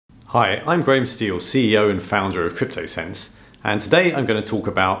Hi, I'm Graham Steele, CEO and founder of Cryptosense, and today I'm going to talk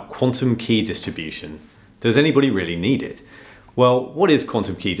about quantum key distribution. Does anybody really need it? Well, what is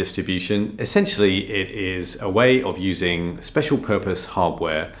quantum key distribution? Essentially, it is a way of using special purpose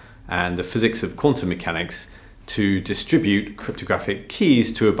hardware and the physics of quantum mechanics to distribute cryptographic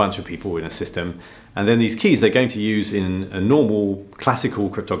keys to a bunch of people in a system. And then these keys they're going to use in a normal classical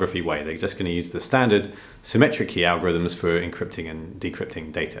cryptography way. They're just going to use the standard symmetric key algorithms for encrypting and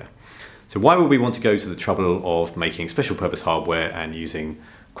decrypting data. So why would we want to go to the trouble of making special purpose hardware and using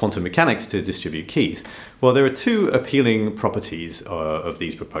quantum mechanics to distribute keys? Well, there are two appealing properties of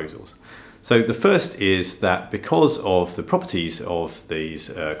these proposals. So the first is that because of the properties of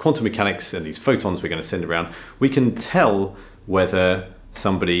these quantum mechanics and these photons we're going to send around, we can tell whether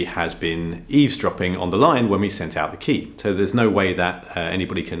somebody has been eavesdropping on the line when we sent out the key. So there's no way that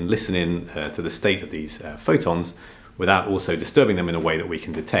anybody can listen in to the state of these photons without also disturbing them in a way that we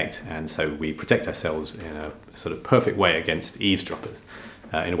can detect. And so we protect ourselves in a sort of perfect way against eavesdroppers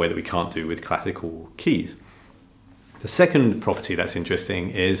in a way that we can't do with classical keys. The second property that's interesting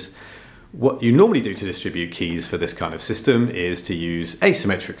is what you normally do to distribute keys for this kind of system is to use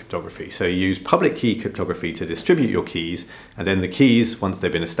asymmetric cryptography. So you use public key cryptography to distribute your keys, and then the keys, once they've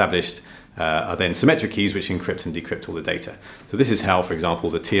been established, are then symmetric keys which encrypt and decrypt all the data. So this is how, for example,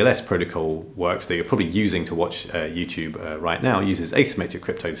 the TLS protocol works that you're probably using to watch YouTube right now. It uses asymmetric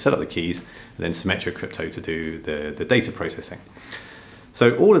crypto to set up the keys, and then symmetric crypto to do the data processing.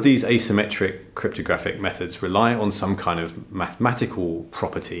 So all of these asymmetric cryptographic methods rely on some kind of mathematical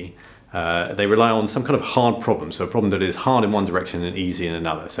property. They rely on some kind of hard problem, so a problem that is hard in one direction and easy in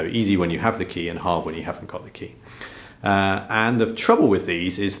another. So easy when you have the key and hard when you haven't got the key. And the trouble with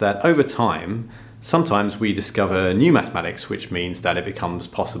these is that over time, sometimes we discover new mathematics, which means that it becomes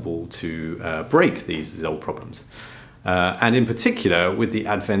possible to break these old problems. And in particular, with the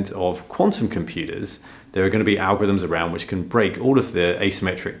advent of quantum computers, there are going to be algorithms around which can break all of the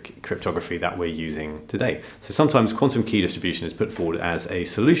asymmetric cryptography that we're using today. So sometimes quantum key distribution is put forward as a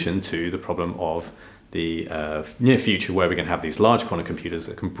solution to the problem of the near future, where we're going to have these large quantum computers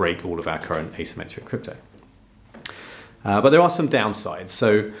that can break all of our current asymmetric crypto. But there are some downsides.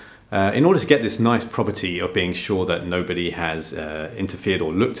 So in order to get this nice property of being sure that nobody has interfered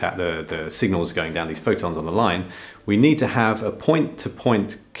or looked at the signals going down these photons on the line, we need to have a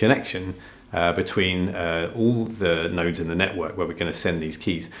point-to-point connection between all the nodes in the network where we're going to send these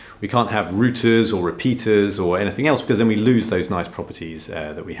keys. We can't have routers or repeaters or anything else, because then we lose those nice properties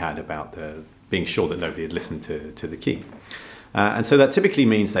that we had about being sure that nobody had listened to the key. And so that typically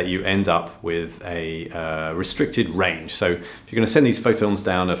means that you end up with a restricted range. So if you're going to send these photons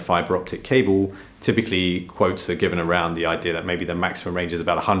down a fiber optic cable, typically quotes are given around the idea that maybe the maximum range is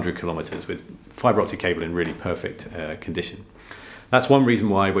about 100 kilometers with fiber optic cable in really perfect condition. That's one reason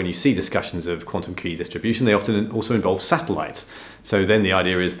why when you see discussions of quantum key distribution, they often also involve satellites. So then the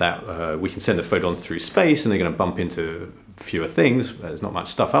idea is that we can send the photons through space and they're going to bump into fewer things. There's not much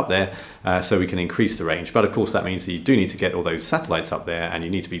stuff up there, so we can increase the range. But of course that means that you do need to get all those satellites up there, and you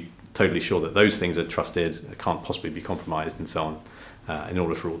need to be totally sure that those things are trusted, can't possibly be compromised and so on, in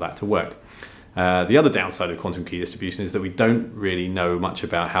order for all that to work. The other downside of quantum key distribution is that we don't really know much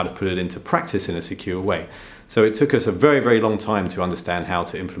about how to put it into practice in a secure way. So it took us a very, very long time to understand how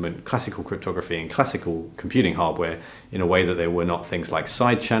to implement classical cryptography and classical computing hardware in a way that there were not things like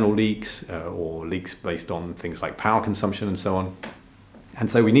side channel leaks or leaks based on things like power consumption and so on.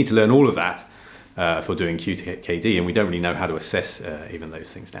 And so we need to learn all of that for doing QKD, and we don't really know how to assess even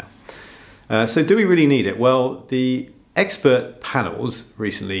those things now. So do we really need it? Well, the expert panels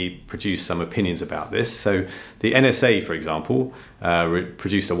recently produced some opinions about this. So the NSA, for example,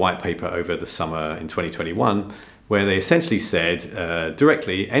 produced a white paper over the summer in 2021, where they essentially said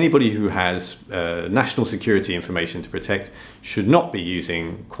directly, anybody who has national security information to protect should not be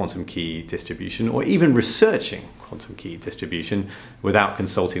using quantum key distribution or even researching quantum key distribution without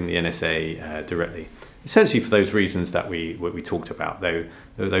consulting the NSA directly. Essentially for those reasons that we talked about, though,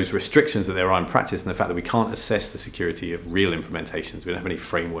 those restrictions that there are in practice and the fact that we can't assess the security of real implementations. We don't have any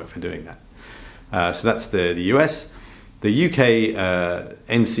framework for doing that. So that's the US. The UK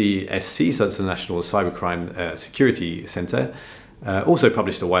NCSC, so that's the National Cybercrime Security Centre, also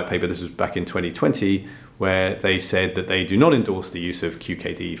published a white paper, this was back in 2020, where they said that they do not endorse the use of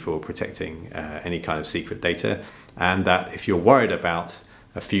QKD for protecting any kind of secret data, and that if you're worried about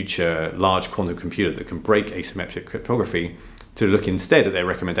a future large quantum computer that can break asymmetric cryptography, to look instead at their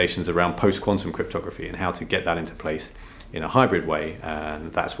recommendations around post-quantum cryptography and how to get that into place in a hybrid way,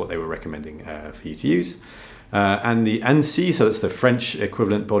 and that's what they were recommending for you to use. And the ANSI, so that's the French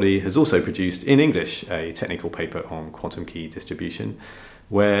equivalent body, has also produced in English a technical paper on quantum key distribution.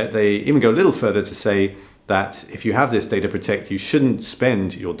 where they even go a little further to say that if you have this data protect, you shouldn't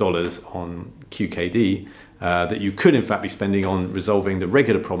spend your dollars on QKD, that you could in fact be spending on resolving the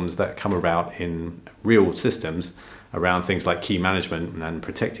regular problems that come about in real systems around things like key management and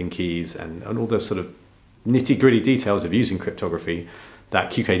protecting keys and all those sort of nitty-gritty details of using cryptography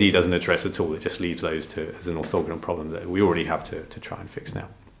that QKD doesn't address at all. It just leaves those as an orthogonal problem that we already have to try and fix now.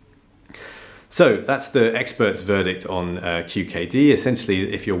 So that's the expert's verdict on QKD.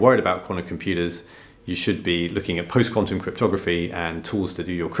 Essentially, if you're worried about quantum computers, you should be looking at post-quantum cryptography and tools to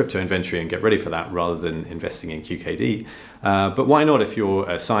do your crypto inventory and get ready for that rather than investing in QKD. But why not, if you're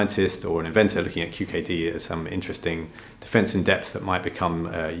a scientist or an inventor looking at QKD as some interesting defense in depth that might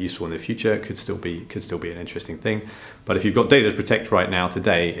become useful in the future, could still be an interesting thing. But if you've got data to protect right now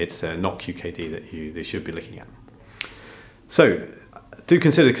today, it's not QKD that they should be looking at. So do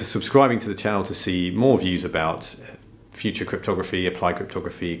consider subscribing to the channel to see more views about future cryptography, applied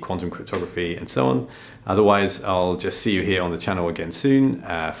cryptography, quantum cryptography, and so on. Otherwise, I'll just see you here on the channel again soon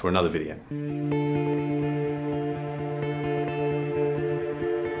for another video.